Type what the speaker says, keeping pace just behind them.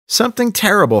Something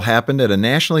terrible happened at a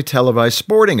nationally televised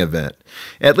sporting event.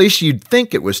 At least you'd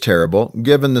think it was terrible,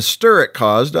 given the stir it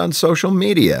caused on social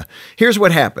media. Here's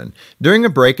what happened. During a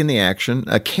break in the action,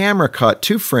 a camera caught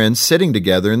two friends sitting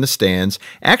together in the stands,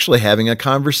 actually having a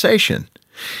conversation.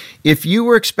 If you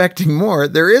were expecting more,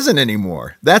 there isn't any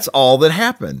more. That's all that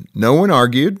happened. No one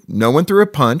argued, no one threw a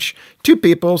punch. Two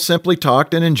people simply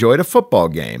talked and enjoyed a football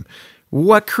game.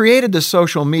 What created the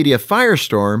social media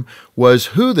firestorm was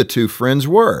who the two friends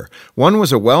were. One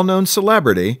was a well-known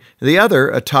celebrity, the other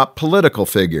a top political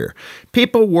figure.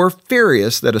 People were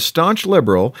furious that a staunch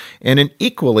liberal and an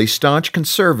equally staunch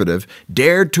conservative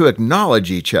dared to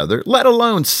acknowledge each other, let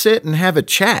alone sit and have a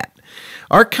chat.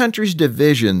 Our country's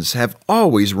divisions have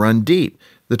always run deep.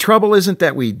 The trouble isn't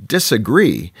that we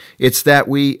disagree, it's that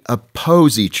we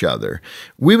oppose each other.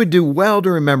 We would do well to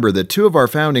remember that two of our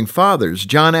founding fathers,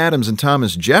 John Adams and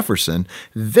Thomas Jefferson,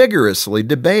 vigorously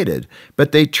debated,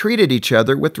 but they treated each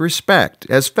other with respect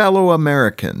as fellow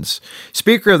Americans.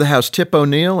 Speaker of the House Tip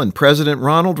O'Neill and President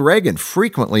Ronald Reagan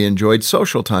frequently enjoyed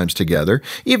social times together,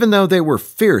 even though they were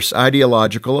fierce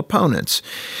ideological opponents.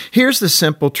 Here's the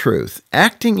simple truth.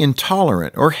 Acting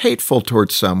intolerant or hateful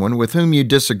towards someone with whom you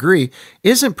disagree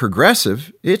isn't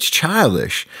progressive, it's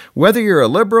childish. Whether you're a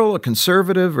liberal, a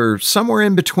conservative, or somewhere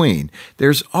in between,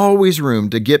 there's always room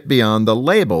to get beyond the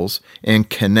labels and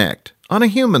connect on a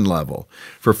human level.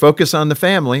 For Focus on the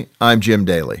Family, I'm Jim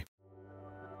Daly.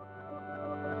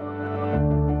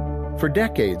 For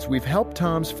decades, we've helped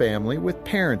Tom's family with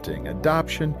parenting,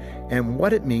 adoption, and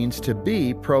what it means to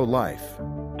be pro-life.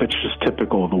 That's just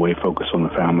typical of the way Focus on the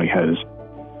Family has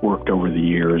worked over the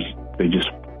years. They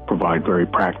just provide very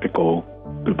practical,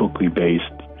 biblically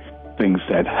based things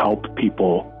that help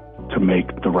people to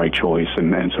make the right choice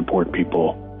and support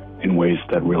people in ways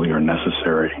that really are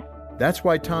necessary. That's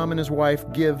why Tom and his wife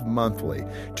give monthly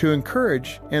to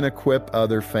encourage and equip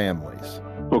other families.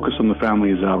 Focus on the Family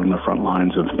is out on the front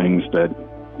lines of things that,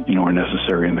 are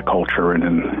necessary in the culture and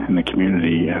in the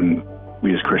community, and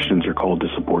we as Christians are called to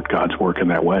support God's work in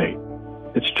that way.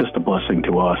 It's just a blessing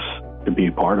to us to be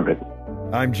a part of it.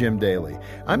 I'm Jim Daly.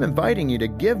 I'm inviting you to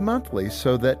give monthly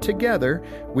so that together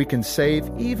we can save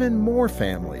even more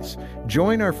families.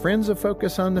 Join our Friends of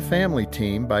Focus on the Family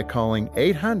team by calling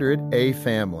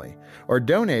 800-A-FAMILY or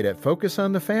donate at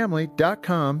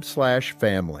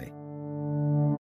focusonthefamily.com/family.